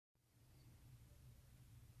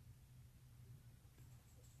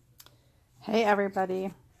Hey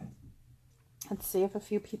everybody, let's see if a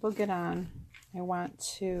few people get on. I want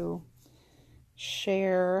to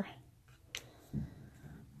share,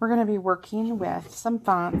 we're going to be working with some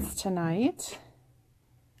fonts tonight,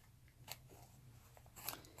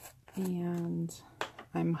 and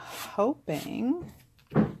I'm hoping,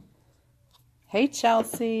 hey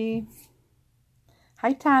Chelsea,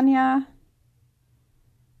 hi Tanya,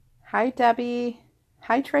 hi Debbie,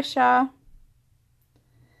 hi Trisha.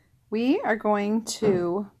 We are going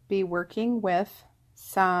to be working with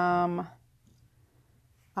some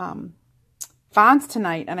fonts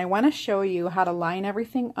tonight, and I want to show you how to line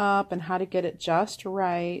everything up and how to get it just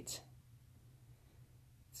right.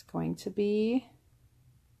 It's going to be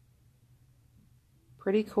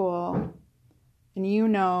pretty cool, and you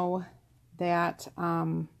know that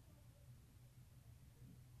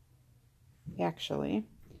actually,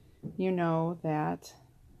 you know that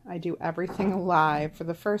I do everything live for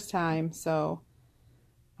the first time, so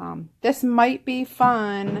this might be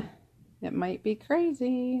fun. It might be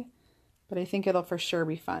crazy, but I think it'll for sure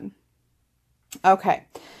be fun. Okay,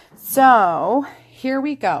 so here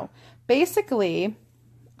we go. Basically,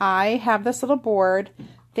 I have this little board.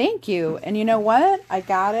 Thank you. And you know what? I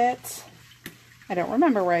got it. I don't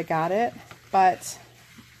remember where I got it, but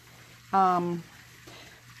so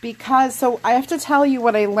I have to tell you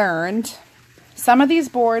what I learned. Some of these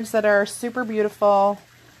boards that are super beautiful,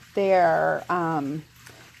 they're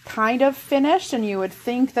kind of finished, and you would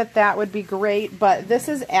think that that would be great, but this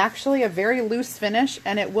is actually a very loose finish,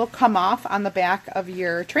 and it will come off on the back of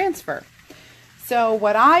your transfer. So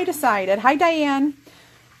what I decided, hi Diane,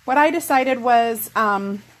 what I decided was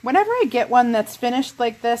whenever I get one that's finished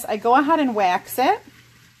like this, I go ahead and wax it.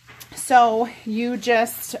 So you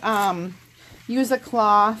just use a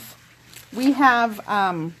cloth. We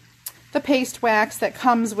have the paste wax that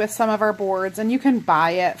comes with some of our boards, and you can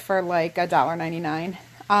buy it for like $1.99.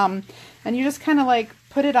 And you just kind of like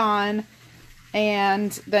put it on,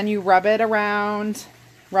 and then you rub it around,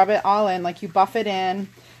 rub it all in, like you buff it in,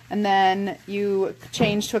 and then you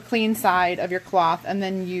change to a clean side of your cloth, and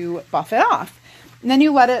then you buff it off. And then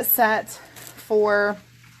you let it set for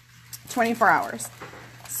 24 hours.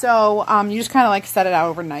 So you just kind of like set it out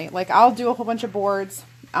overnight. Like I'll do a whole bunch of boards.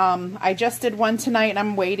 I just did one tonight, and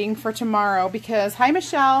I'm waiting for tomorrow because, hi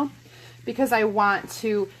Michelle, because I want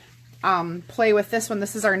to play with this one.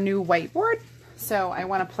 This is our new whiteboard, so I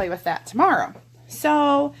want to play with that tomorrow.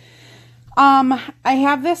 So I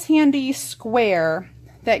have this handy square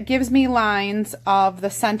that gives me lines of the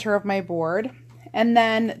center of my board, and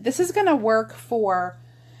then this is going to work for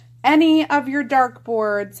any of your dark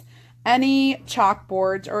boards, any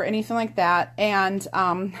chalkboards, or anything like that. And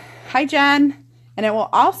hi Jen. And it will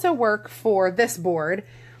also work for this board.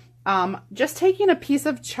 Just taking a piece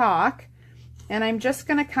of chalk, and I'm just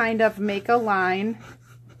going to kind of make a line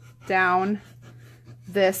down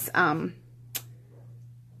this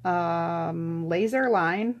laser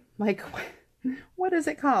line. Like, what is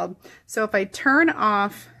it called? So if I turn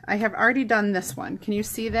off, I have already done this one. Can you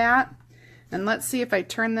see that? And let's see if I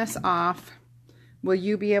turn this off. Will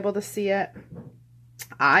you be able to see it?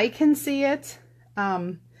 I can see it.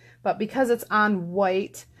 But because it's on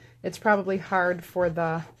white, it's probably hard for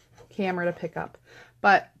the camera to pick up.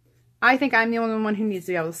 But I think I'm the only one who needs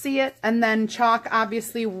to be able to see it. And then chalk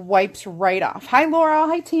obviously wipes right off. Hi, Laurel.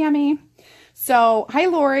 Hi, Tammy. So, hi,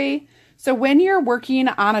 Lori. So when you're working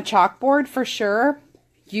on a chalkboard, for sure,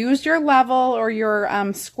 use your level or your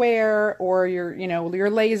square or your,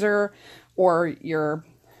 your laser or your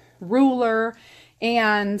ruler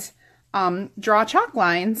and draw chalk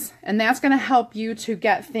lines, and that's going to help you to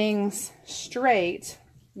get things straight.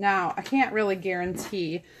 Now, I can't really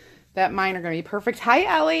guarantee that mine are going to be perfect. Hi,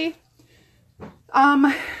 Ellie.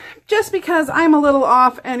 Just because I'm a little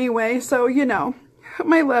off anyway, so,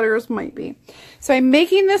 my letters might be. So I'm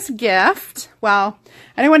making this gift. Well,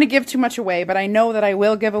 I don't want to give too much away, but I know that I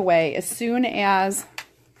will give away as soon as,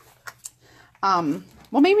 well,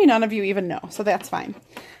 maybe none of you even know, so that's fine.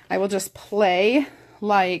 I will just play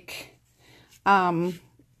like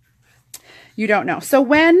you don't know. So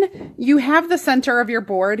when you have the center of your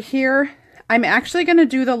board here, I'm actually going to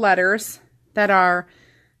do the letters that are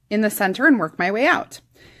in the center and work my way out.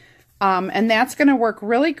 And that's going to work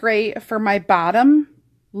really great for my bottom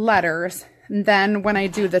letters. And then when I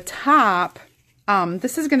do the top,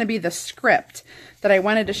 this is going to be the script that I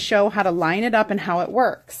wanted to show how to line it up and how it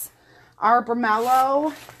works. Our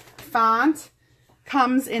Bromello font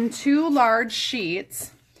comes in 2 large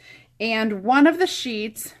sheets. And one of the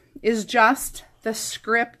sheets is just the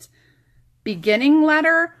script beginning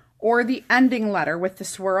letter or the ending letter with the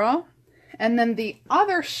swirl. And then the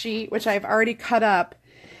other sheet, which I've already cut up,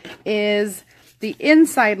 is the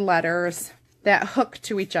inside letters that hook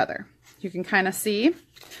to each other. You can kind of see.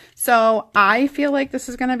 So I feel like this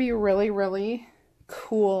is going to be really, really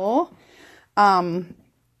cool. I'm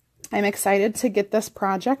excited to get this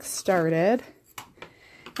project started.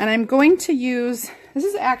 And I'm going to use, this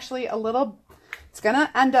is actually a little, it's going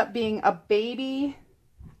to end up being a baby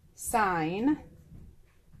sign.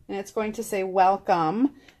 And it's going to say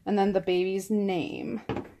welcome and then the baby's name.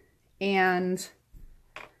 And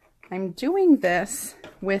I'm doing this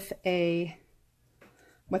with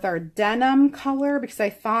our denim color because I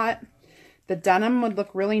thought the denim would look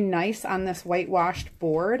really nice on this whitewashed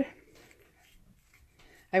board.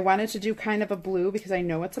 I wanted to do kind of a blue because I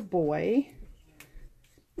know it's a boy.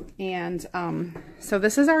 And so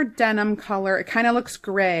this is our denim color. It kind of looks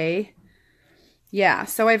gray. Yeah,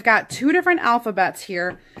 so I've got two different alphabets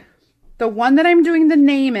here. The one that I'm doing the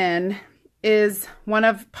name in is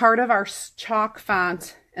part of our chalk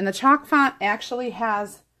font. And the chalk font actually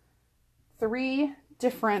has 3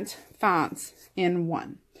 different fonts in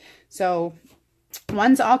one. So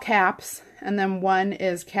one's all caps, and then one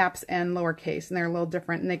is caps and lowercase, and they're a little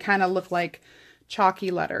different, and they kind of look like chalky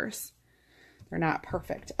letters. They're not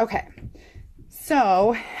perfect. Okay,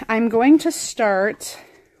 so I'm going to start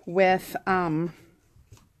with the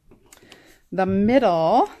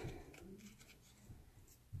middle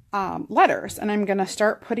letters, and I'm going to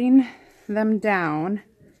start putting them down,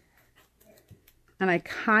 and I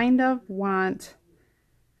kind of want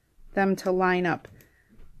them to line up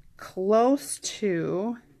close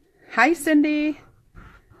to, hi Cindy,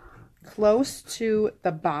 close to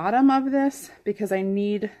the bottom of this because I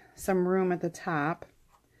need some room at the top.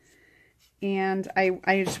 And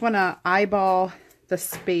I just want to eyeball the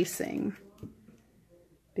spacing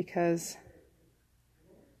because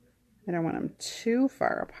I don't want them too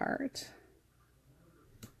far apart.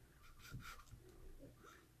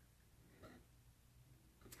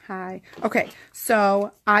 Hi. Okay,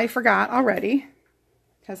 so I forgot already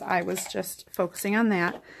because I was just focusing on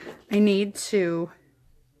that. I need to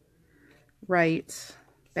write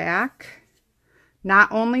back,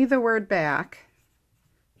 not only the word back,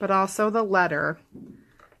 but also the letter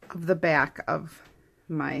of the back of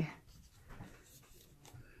my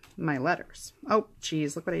letters. Oh,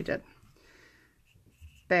 geez, look what I did.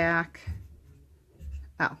 Back.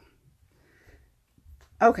 Oh.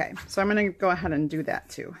 Okay, so I'm going to go ahead and do that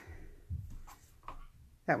too.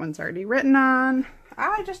 That one's already written on.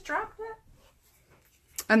 Ah, I just dropped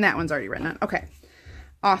it. And that one's already written on. Okay,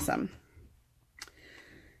 awesome.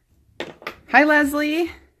 Hi,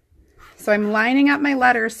 Leslie. So I'm lining up my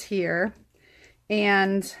letters here,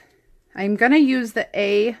 and I'm going to use the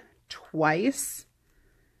A twice.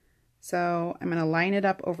 So I'm going to line it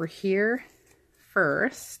up over here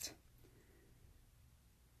first.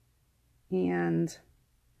 And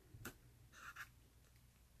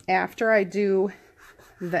after I do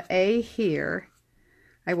the A here,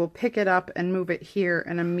 I will pick it up and move it here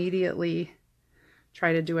and immediately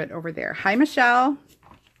try to do it over there. Hi, Michelle.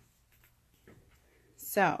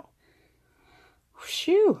 So,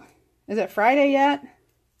 whew, is it Friday yet?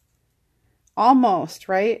 Almost,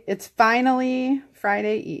 right? It's finally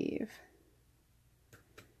Friday Eve.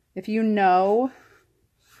 If you know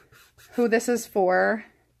who this is for,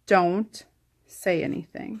 don't say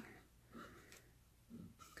anything,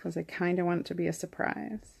 because I kind of want it to be a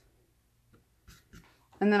surprise.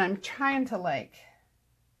 And then I'm trying to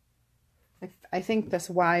I think this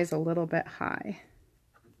Y is a little bit high.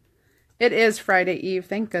 It is Friday Eve.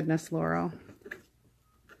 Thank goodness, Laurel.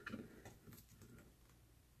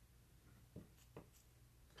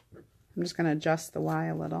 I'm just going to adjust the Y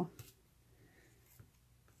a little.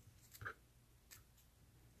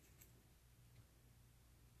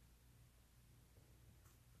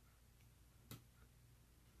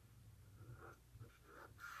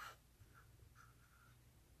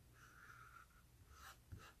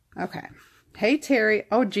 Okay. Hey, Terry.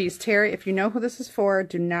 Oh, geez, Terry, if you know who this is for,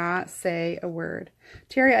 do not say a word.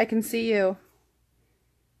 Terry, I can see you.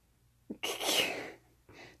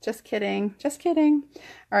 Just kidding. Just kidding.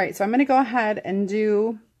 All right, so I'm going to go ahead and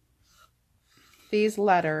do these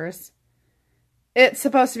letters. It's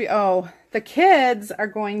supposed to be, oh, the kids are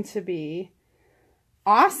going to be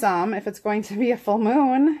awesome if it's going to be a full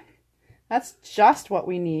moon. That's just what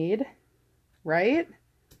we need, right?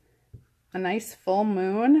 A nice full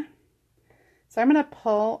moon. So I'm going to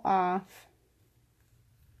pull off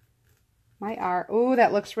my R. Ooh,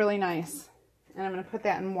 that looks really nice. And I'm going to put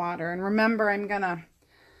that in water. And remember, I'm going to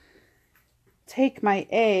take my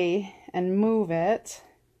A and move it.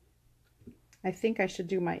 I think I should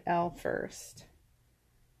do my L first.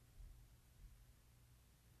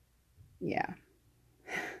 Yeah.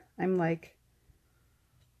 I'm like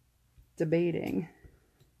debating.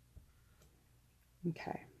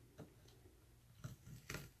 Okay.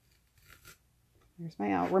 Here's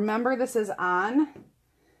my out. Remember, this is on,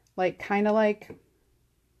 like, kind of like,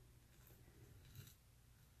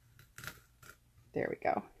 there we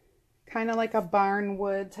go. Kind of like a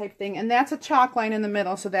barnwood type thing. And that's a chalk line in the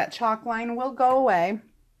middle, so that chalk line will go away.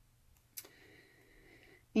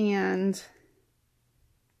 And,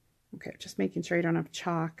 okay, just making sure I don't have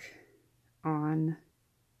chalk on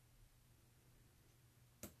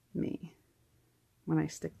me when I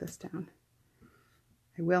stick this down.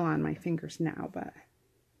 I will on my fingers now, but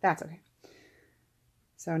that's okay.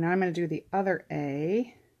 So now I'm going to do the other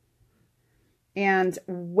A. And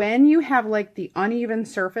when you have like the uneven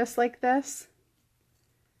surface like this,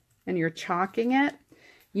 and you're chalking it,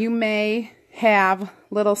 you may have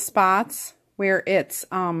little spots where it's,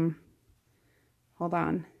 hold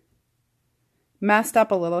on, messed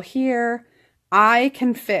up a little here. I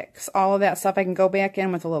can fix all of that stuff. I can go back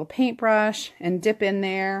in with a little paintbrush and dip in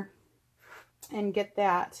there and get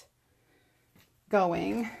that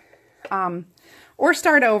going. Or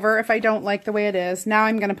start over if I don't like the way it is. Now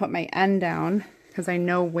I'm going to put my end down because I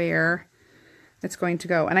know where it's going to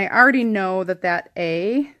go. And I already know that that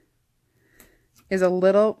A is a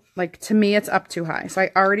little, like, to me it's up too high. So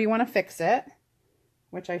I already want to fix it,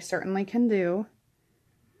 which I certainly can do.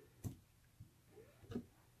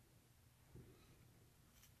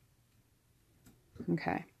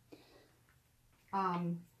 Okay.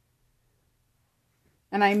 And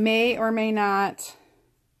I may or may not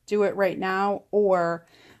do it right now, or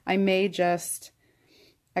I may just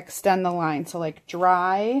extend the line. So like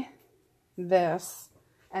dry this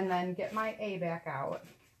and then get my A back out,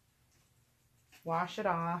 wash it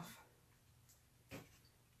off,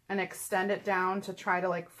 and extend it down to try to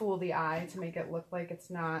like fool the eye to make it look like it's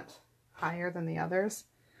not higher than the others.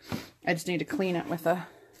 I just need to clean it with a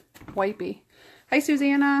wipey. Hi,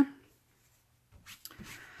 Susanna.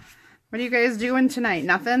 What are you guys doing tonight?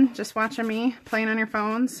 Nothing? Just watching me playing on your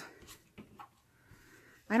phones?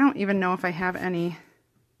 I don't even know if I have any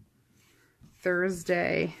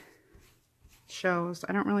Thursday shows.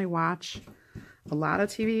 I don't really watch a lot of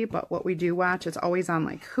TV, but what we do watch, it's always on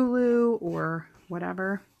like Hulu or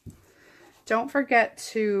whatever. Don't forget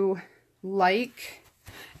to like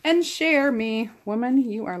and share me. Woman,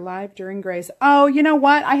 you are live during Grace. Oh, you know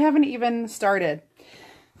what? I haven't even started.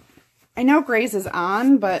 I know Grace is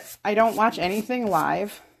on, but I don't watch anything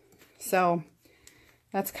live. So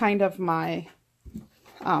that's kind of my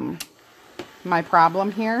my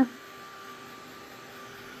problem here.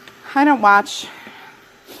 I don't watch.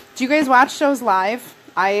 Do you guys watch shows live?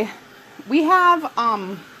 We have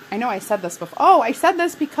I know I said this before. Oh, I said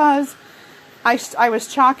this because I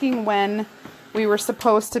was chalking when we were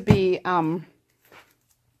supposed to be oh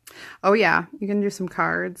yeah, you can do some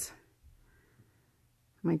cards.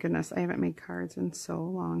 My goodness, I haven't made cards in so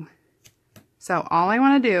long. So all I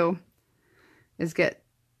want to do is get,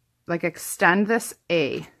 like, extend this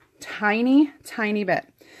A tiny, tiny bit.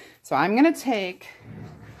 So I'm going to take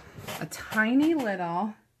a tiny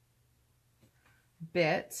little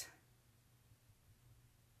bit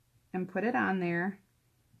and put it on there.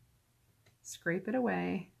 Scrape it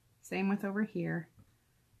away. Same with over here.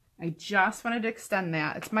 I just wanted to extend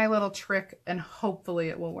that. It's my little trick, and hopefully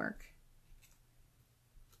it will work.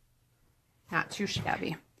 Not too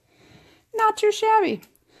shabby. Not too shabby.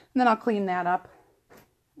 And then I'll clean that up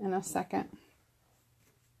in a second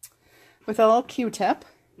with a little Q-tip.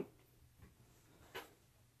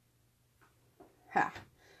 Ha.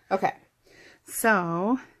 Okay.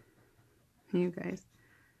 So, you guys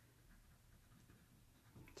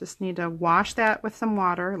just need to wash that with some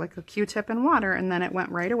water, like a Q-tip and water, and then it went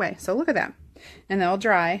right away. So look at that. And they'll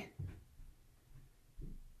dry.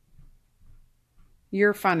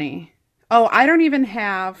 You're funny. Oh, I don't even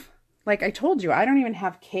have, like I told you, I don't even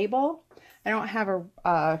have cable. I don't have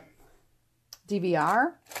a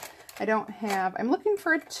DVR. I don't have, I'm looking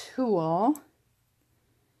for a tool.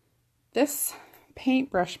 This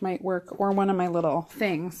paintbrush might work, or one of my little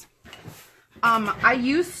things. I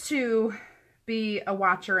used to be a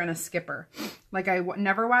watcher and a skipper. Like I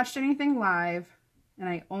never watched anything live, and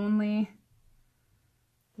I only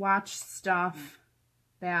watched stuff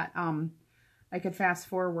that I could fast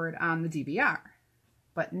forward on the DVR.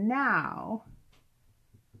 But now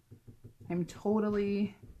I'm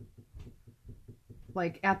totally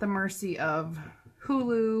like at the mercy of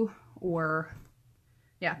Hulu or,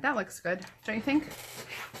 yeah, that looks good, don't you think?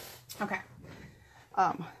 Okay.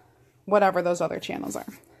 Whatever those other channels are.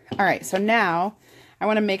 All right, so now I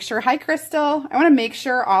want to make sure, hi Crystal, I want to make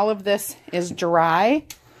sure all of this is dry.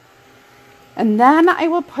 And then I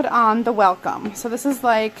will put on the welcome. So this is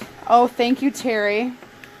like, oh, thank you, Terry.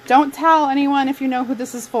 Don't tell anyone if you know who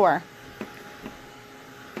this is for.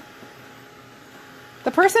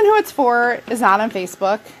 The person who it's for is not on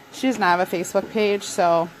Facebook. She does not have a Facebook page,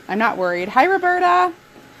 so I'm not worried. Hi, Roberta.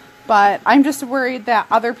 But I'm just worried that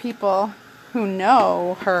other people who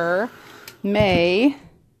know her may,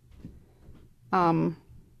 I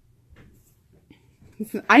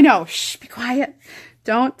know, shh, be quiet.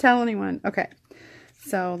 Don't tell anyone. Okay,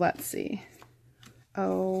 so let's see.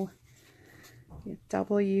 O,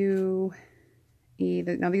 W, E.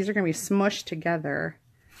 Now these are going to be smushed together.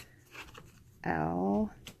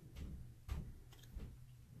 L,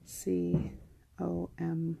 C, O,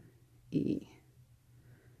 M, E.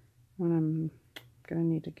 And I'm going to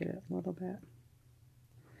need to get it a little bit.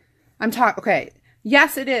 Okay.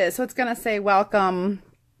 Yes, it is. So it's going to say welcome,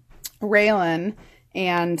 Raylan.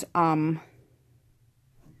 And I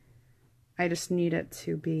just need it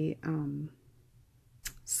to be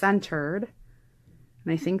centered.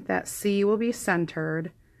 And I think that C will be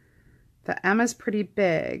centered. The M is pretty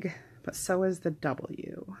big, but so is the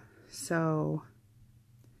W. So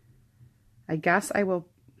I guess I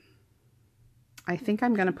think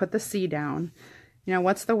I'm going to put the C down. You know,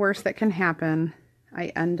 what's the worst that can happen? I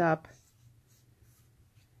end up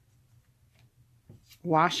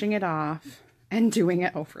washing it off and doing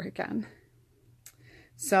it over again.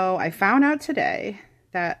 So I found out today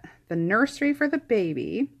that the nursery for the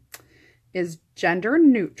baby is gender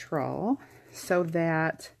neutral so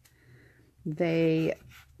that they,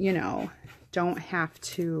 you know, don't have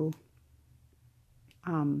to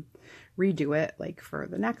redo it like for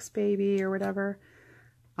the next baby or whatever.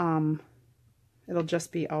 It'll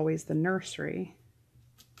just be always the nursery.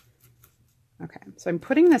 Okay, so I'm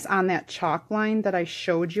putting this on that chalk line that I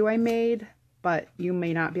showed you I made, but you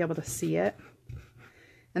may not be able to see it.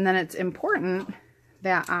 And then it's important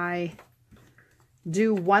that I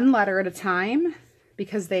do one letter at a time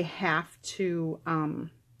because they have to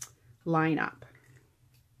line up.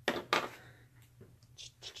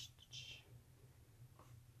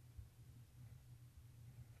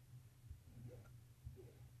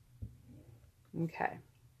 Okay.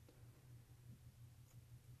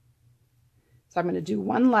 So I'm going to do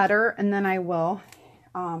one letter and then I will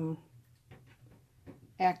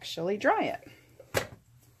actually dry it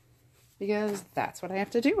because that's what I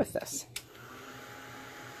have to do with this.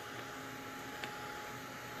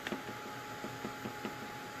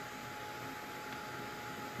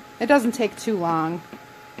 It doesn't take too long,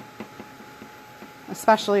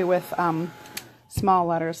 especially with small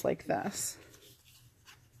letters like this.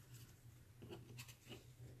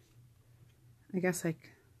 I guess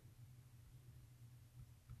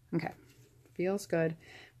okay, feels good.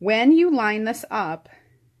 When you line this up,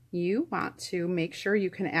 you want to make sure you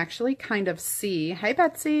can actually kind of see. Hi,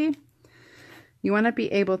 Betsy. You want to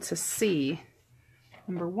be able to see.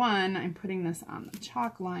 Number one, I'm putting this on the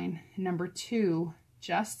chalk line. Number two,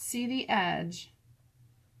 just see the edge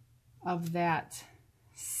of that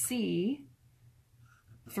C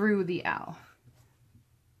through the L.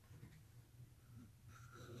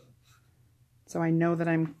 So I know that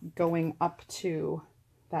I'm going up to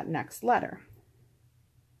that next letter.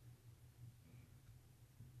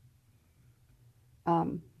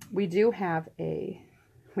 We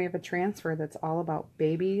have a transfer that's all about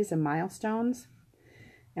babies and milestones.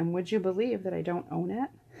 And would you believe that I don't own it?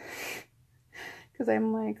 Because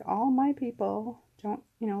I'm like, all my people don't,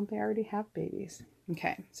 you know, they already have babies.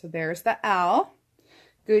 Okay, so there's the L.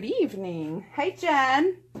 Good evening. Hi,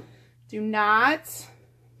 Jen. Do not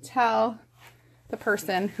tell the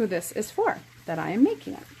person who this is for, that I am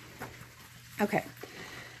making it. Okay,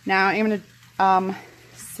 now I'm going to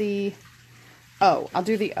see O. I'll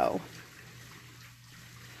do the O.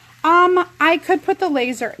 I could put the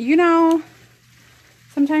laser, you know,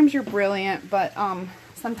 sometimes you're brilliant, but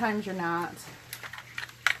sometimes you're not.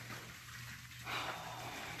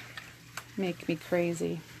 Make me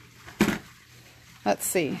crazy. Let's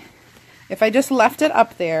see. If I just left it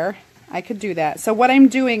up there, I could do that. So what I'm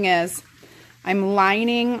doing is I'm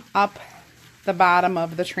lining up the bottom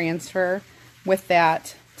of the transfer with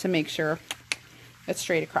that to make sure it's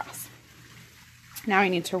straight across. Now I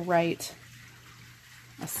need to write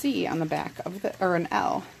a C on the back of the, or an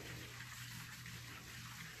L.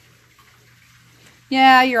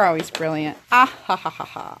 Yeah, you're always brilliant. Ah, ha, ha, ha,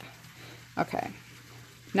 ha. Okay.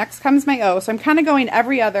 Next comes my O. So I'm kind of going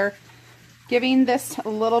every other, giving this a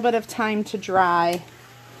little bit of time to dry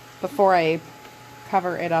before I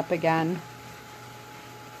cover it up again.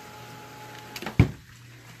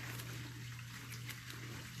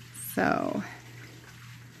 So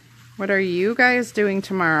What are you guys doing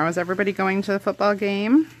tomorrow? Is everybody going to the football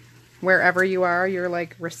game? Wherever you are, your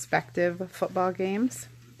like respective football games.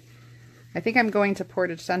 I think I'm going to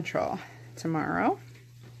Portage Central tomorrow.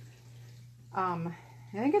 I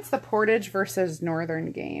think it's the Portage versus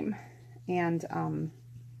Northern game. And,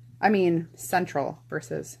 I mean, Central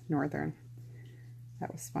versus Northern.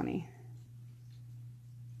 That was funny.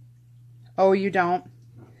 Oh, you don't?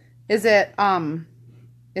 Is it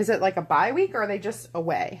like a bye week, or are they just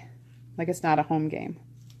away? Like it's not a home game?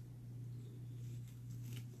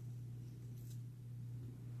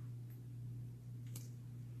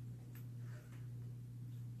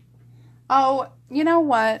 Oh, you know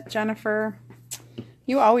what, Jennifer?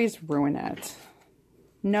 You always ruin it.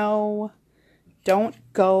 No, don't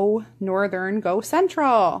go Northern, go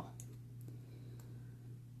Central.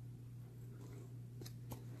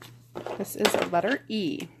 This is the letter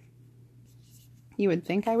E. You would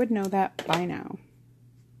think I would know that by now.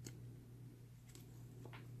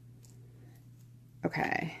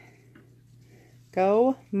 Okay.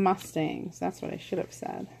 Go Mustangs. That's what I should have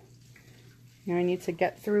said. Now I need to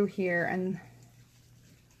get through here, and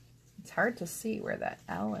it's hard to see where that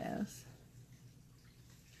L is.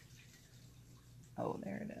 Oh,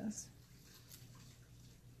 there it is.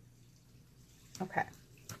 Okay.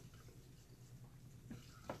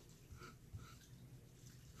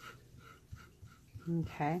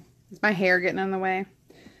 Okay. Is my hair getting in the way?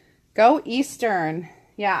 Go Eastern.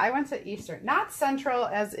 Yeah, I went to Eastern. Not Central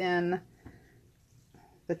as in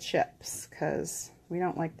the chips, because we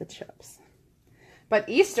don't like the chips. But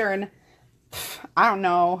Eastern, I don't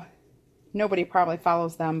know. Nobody probably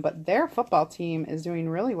follows them, but their football team is doing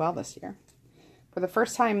really well this year. For the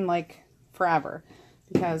first time, like, forever.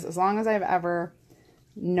 Because as long as I've ever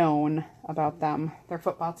known about them, their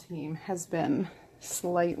football team has been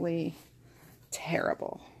slightly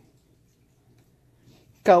terrible.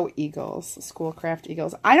 Go Eagles. Schoolcraft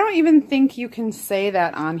Eagles. I don't even think you can say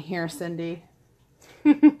that on here, Cindy.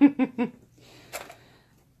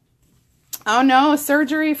 Oh no,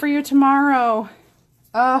 surgery for you tomorrow.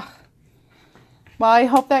 Ugh. Well, I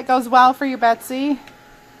hope that goes well for you, Betsy.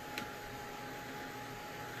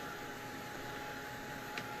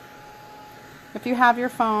 If you have your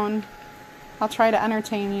phone, I'll try to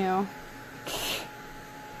entertain you.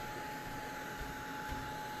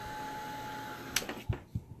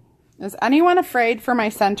 Is anyone afraid for my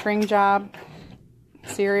centering job?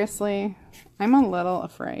 Seriously, I'm a little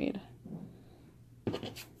afraid.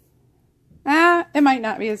 It might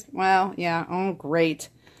not be as well. Yeah. Oh, great.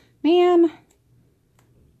 Man,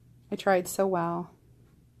 I tried so well.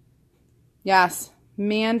 Yes,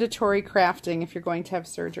 mandatory crafting if you're going to have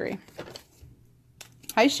surgery.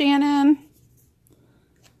 Hi, Shannon.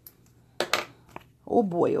 Oh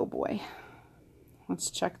boy, oh boy. Let's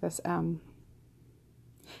check this M.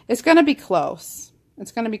 It's going to be close.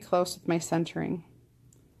 It's going to be close with my centering.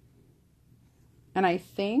 And I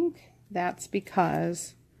think that's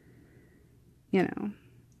because, you know,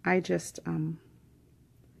 I just am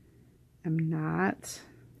not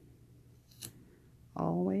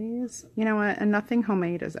always, you know what, and nothing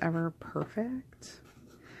homemade is ever perfect.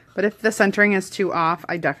 But if the centering is too off,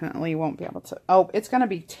 I definitely won't be able to. Oh, it's going to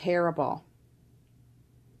be terrible.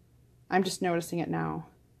 I'm just noticing it now.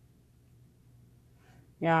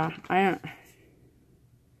 Yeah,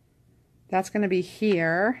 that's going to be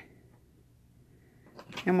here.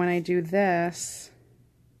 And when I do this,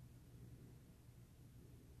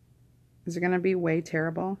 is it going to be way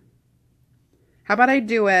terrible? How about I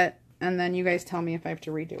do it, and then you guys tell me if I have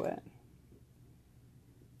to redo it.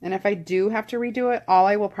 And if I do have to redo it, all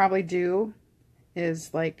I will probably do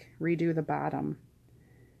is, like, redo the bottom.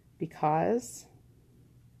 Because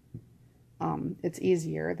it's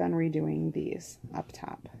easier than redoing these up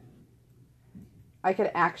top. I could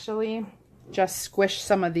actually just squish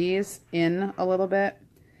some of these in a little bit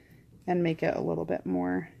and make it a little bit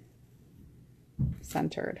more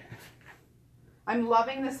centered. I'm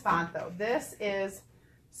loving this font though. This is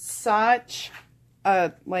such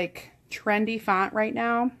a like trendy font right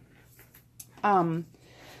now. I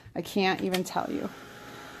can't even tell you.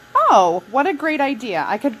 Oh, what a great idea.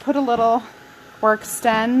 I could put a little or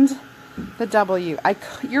extend the W.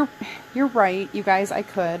 You're right, you guys, I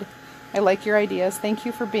could. I like your ideas. Thank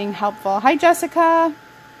you for being helpful. Hi, Jessica.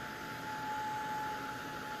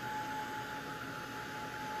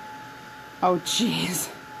 Oh, jeez.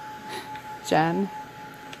 Jen.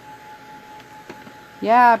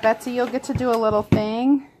 Yeah, Betsy, you'll get to do a little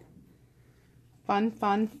thing. Fun,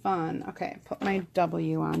 fun, fun. Okay, put my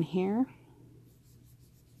W on here.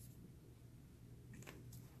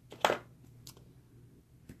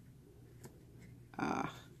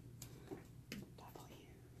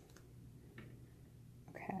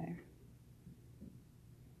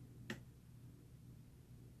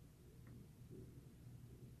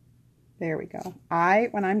 There we go.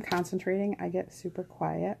 When I'm concentrating, I get super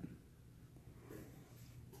quiet.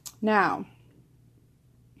 Now,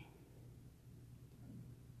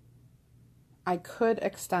 I could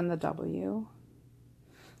extend the W.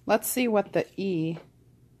 Let's see what the E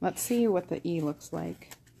looks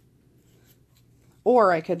like.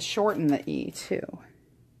 Or I could shorten the E too.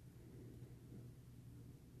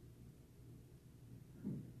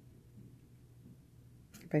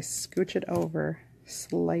 If I scooch it over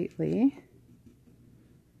slightly.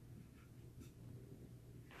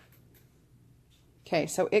 Okay,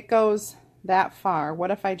 so it goes that far. What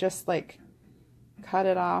if I just like cut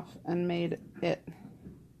it off and made it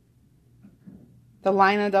the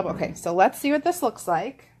line of double? Okay, so let's see what this looks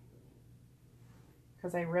like,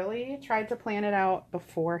 because I really tried to plan it out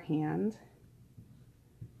beforehand.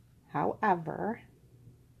 However,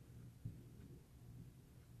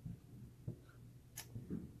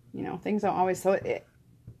 you know, things don't always, so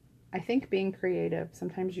I think being creative,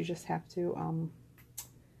 sometimes you just have to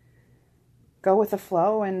go with the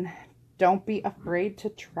flow and don't be afraid to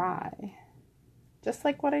try. Just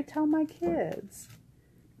like what I tell my kids.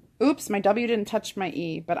 Oops, my W didn't touch my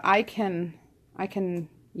E, but I can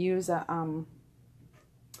use a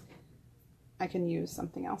I can use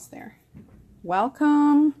something else there.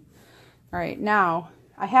 Welcome. All right, now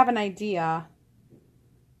I have an idea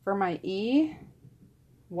for my E.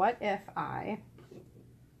 What if I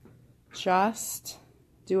just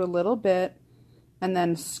do a little bit and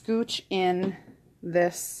then scooch in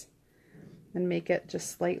this and make it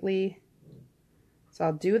just slightly. So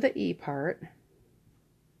I'll do the E part.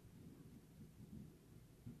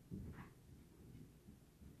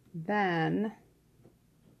 Then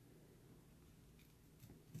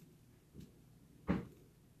I'm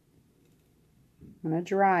going to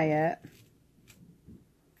dry it.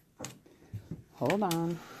 Hold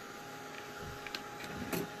on.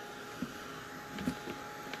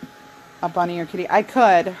 A bunny or kitty. I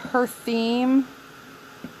could. Her theme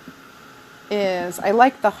is, I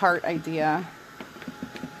like the heart idea.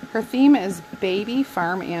 Her theme is baby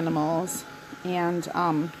farm animals. And,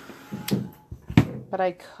 but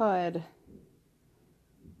I could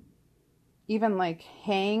even like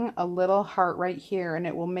hang a little heart right here, and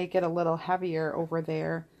it will make it a little heavier over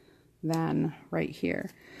there than right here.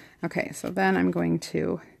 Okay, so then I'm going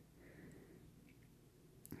to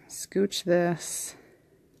scooch this.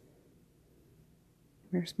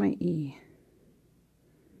 Where's my E?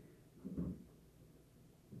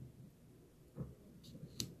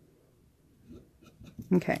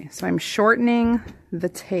 Okay, so I'm shortening the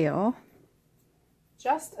tail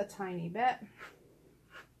just a tiny bit.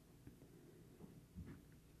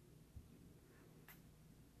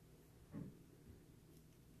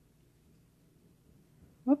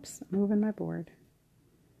 Whoops, I'm moving my board.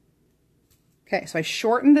 Okay, so I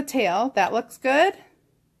shortened the tail. That looks good.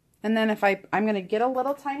 And then if I'm going to get a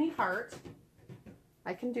little tiny heart.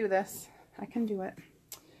 I can do this. I can do it.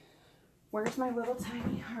 Where's my little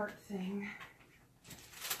tiny heart thing?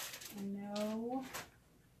 I know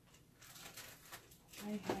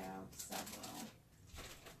I have several.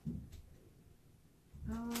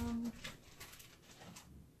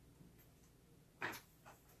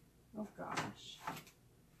 Oh gosh.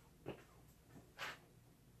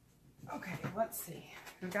 Okay, let's see.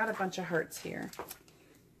 I've got a bunch of hearts here.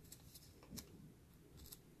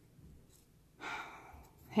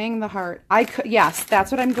 Hang the heart. I could, yes,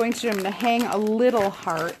 that's what I'm going to do. I'm going to hang a little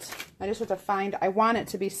heart. I just have to find, I want it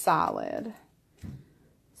to be solid.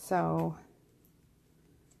 So,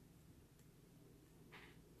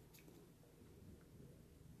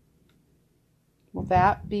 will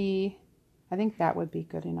that be, I think that would be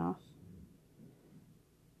good enough.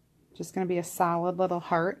 Just going to be a solid little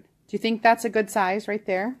heart. Do you think that's a good size right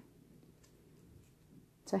there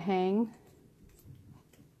to hang?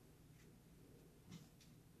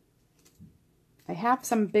 I have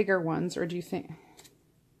some bigger ones, or do you think?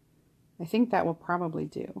 I think that will probably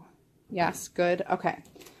do. Yes, good. Okay.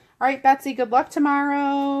 All right, Betsy, good luck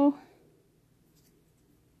tomorrow.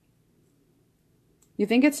 You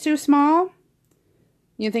think it's too small?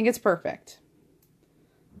 You think it's perfect?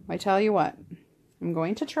 I tell you what, I'm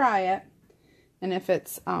going to try it. And if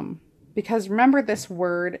it's, because remember this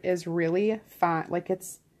word is really fine, like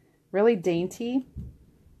it's really dainty.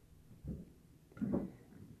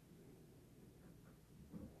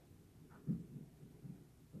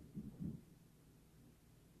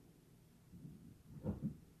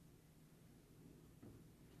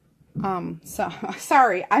 So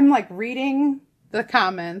sorry, I'm like reading the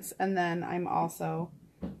comments and then I'm also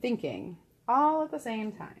thinking all at the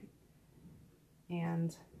same time.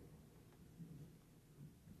 And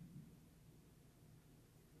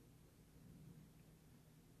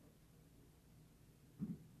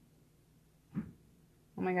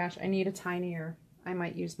Oh my gosh, I need a tinier. I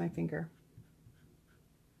might use my finger.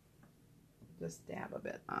 Just dab a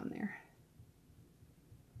bit on there.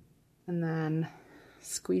 And then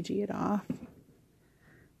squeegee it off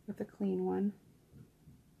with a clean one.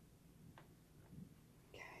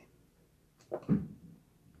 Okay.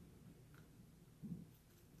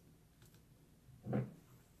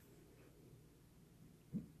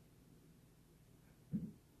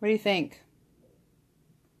 What do you think?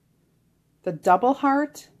 The double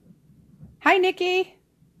heart? Hi, Nikki.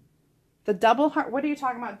 The double heart. What are you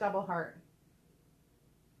talking about, double heart?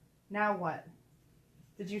 Now what?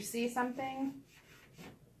 Did you see something?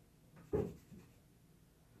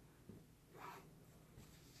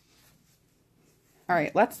 All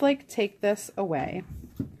right, let's like take this away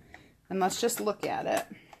and let's just look at it.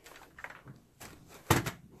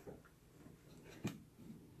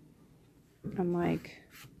 And like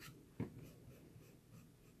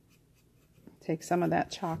take some of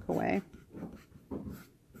that chalk away.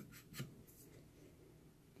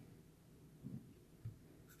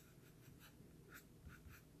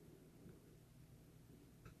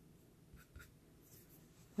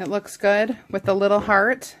 It looks good with the little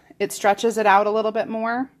heart. It stretches it out a little bit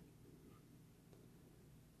more.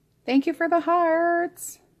 Thank you for the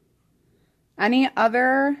hearts. Any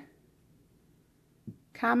other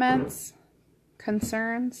comments,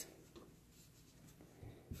 concerns?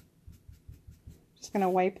 Just going to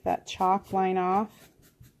wipe that chalk line off.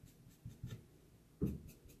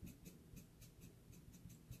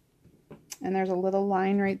 And there's a little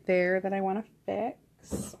line right there that I want to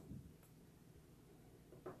fix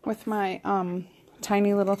with my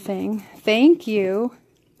tiny little thing. Thank you.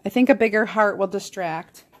 I think a bigger heart will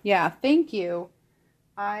distract. Yeah, thank you.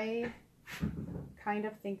 I kind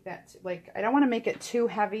of think that, like, I don't want to make it too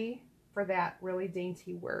heavy for that really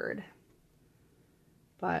dainty word.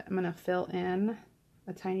 But I'm going to fill in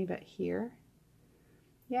a tiny bit here.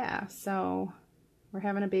 Yeah, so we're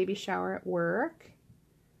having a baby shower at work.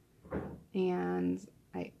 And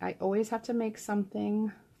I always have to make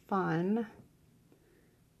something fun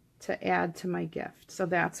to add to my gift. So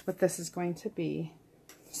that's what this is going to be.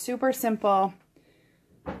 Super simple.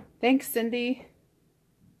 Thanks, Cindy.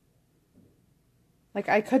 Like,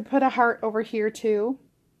 I could put a heart over here too.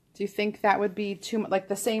 Do you think that would be too much, like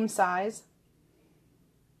the same size?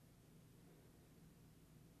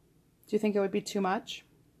 Do you think it would be too much?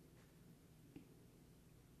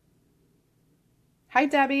 Hi,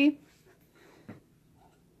 Debbie.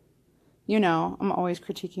 You know, I'm always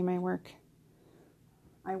critiquing my work.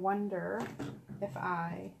 I wonder if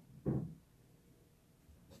I...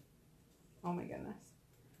 Oh my goodness.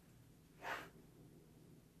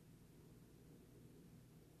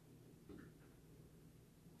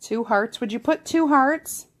 Two hearts. Would you put two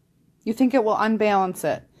hearts? You think it will unbalance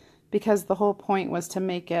it? Because the whole point was to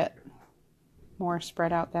make it more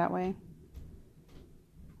spread out that way.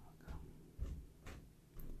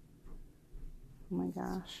 Oh my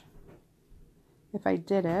gosh. If I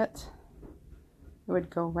did it, it would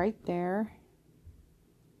go right there.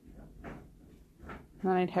 And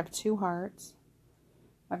then I'd have two hearts.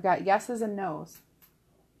 I've got yeses and nos.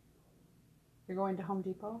 You're going to Home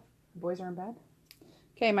Depot? The boys are in bed?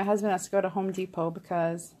 Okay, my husband has to go to Home Depot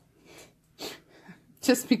because...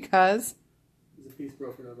 just because. There's a piece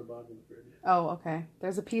broken on the bottom of the fridge. Oh, okay.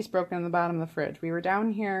 There's a piece broken on the bottom of the fridge. We were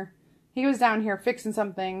down here. He was down here fixing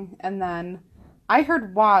something, and then I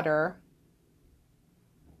heard water.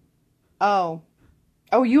 Oh.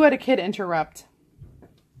 Oh, you had a kid interrupt.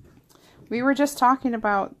 We were just talking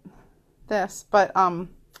about this, but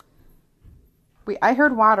I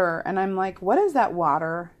heard water, and I'm like, what is that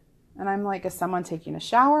water? And I'm like, is someone taking a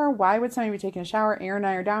shower? Why would somebody be taking a shower? Aaron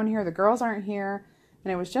and I are down here. The girls aren't here.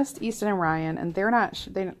 And it was just Easton and Ryan, and they're not,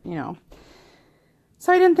 you know.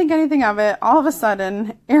 So I didn't think anything of it. All of a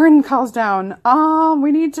sudden, Aaron calls down,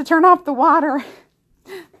 we need to turn off the water.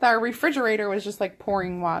 Our refrigerator was just like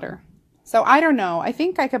pouring water. So I don't know. I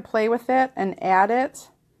think I could play with it and add it.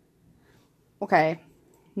 Okay,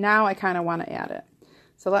 now I kind of want to add it.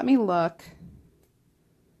 So let me look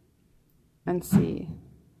and see.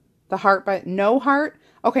 The heart, but no heart.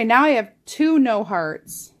 Okay, now I have two no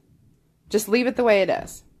hearts. Just leave it the way it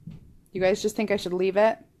is. You guys just think I should leave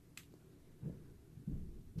it?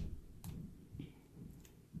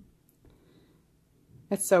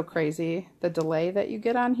 It's so crazy, the delay that you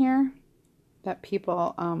get on here. That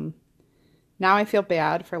people, now I feel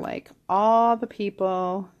bad for like all the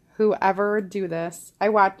people who ever do this. I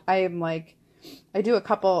have a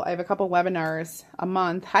couple webinars a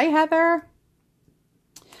month. Hi, Heather.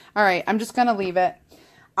 All right, I'm just going to leave it.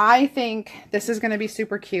 I think this is going to be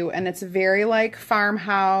super cute, and it's very like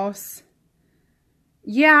farmhouse.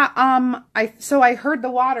 Yeah, so I heard the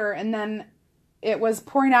water and then it was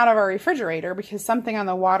pouring out of our refrigerator because something on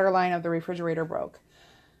the water line of the refrigerator broke.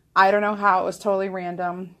 I don't know how, it was totally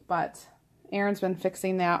random, but Aaron's been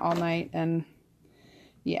fixing that all night and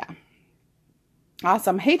yeah.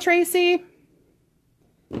 Awesome. Hey, Tracy.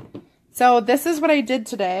 So this is what I did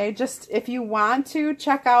today. Just if you want to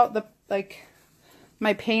check out the,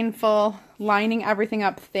 my painful lining everything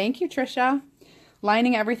up. Thank you, Trisha.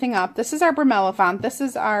 Lining everything up. This is our Bromella font. This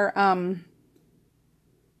is our,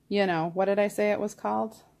 you know, what did I say it was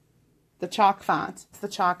called? The chalk font. It's the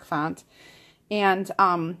chalk font. And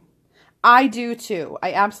I do too.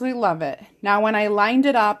 I absolutely love it. Now, when I lined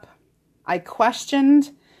it up, I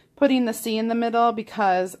questioned putting the C in the middle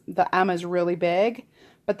because the M is really big.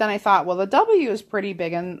 But then I thought, well, the W is pretty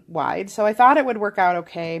big and wide. So I thought it would work out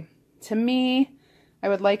okay. To me, I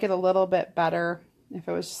would like it a little bit better if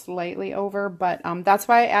it was slightly over, but that's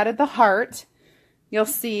why I added the heart. You'll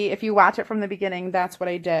see if you watch it from the beginning, that's what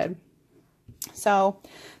I did. So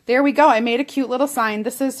there we go. I made a cute little sign.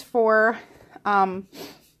 This is for one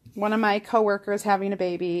of my coworkers having a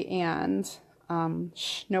baby, and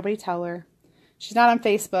shh, nobody tell her. She's not on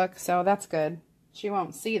Facebook, so that's good. She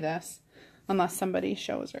won't see this unless somebody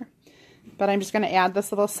shows her. But I'm just going to add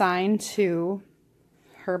this little sign to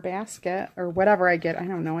her basket or whatever I get. I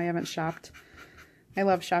don't know. I haven't shopped. I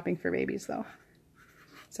love shopping for babies though,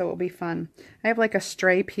 so it'll be fun. I have like a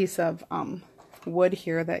stray piece of wood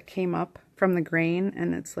here that came up from the grain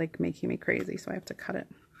and it's like making me crazy, so I have to cut it.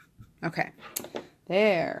 Okay,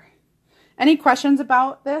 there. Any questions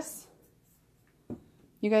about this?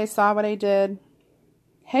 You guys saw what I did?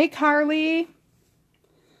 Hey, Carly.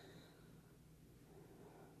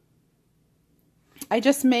 I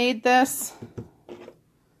just made this.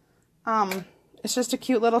 It's just a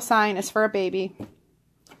cute little sign. It's for a baby.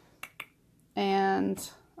 And,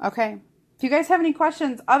 okay. If you guys have any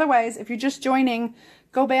questions, otherwise, if you're just joining,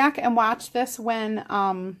 go back and watch this when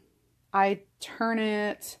I turn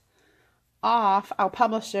it off. I'll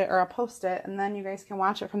publish it or I'll post it, and then you guys can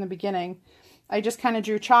watch it from the beginning. I just kind of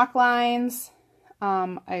drew chalk lines.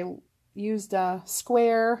 I used a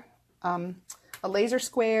square, a laser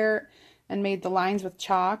square, and made the lines with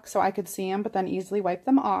chalk so I could see them, but then easily wipe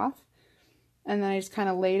them off. And then I just kind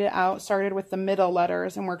of laid it out, started with the middle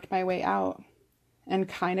letters and worked my way out and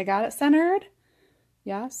kind of got it centered.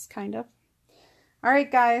 Yes, kind of. All right,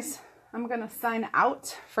 guys, I'm going to sign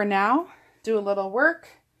out for now, do a little work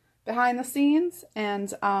behind the scenes,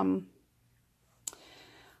 and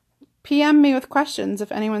PM me with questions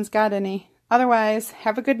if anyone's got any. Otherwise,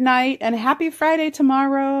 have a good night and happy Friday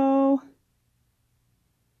tomorrow.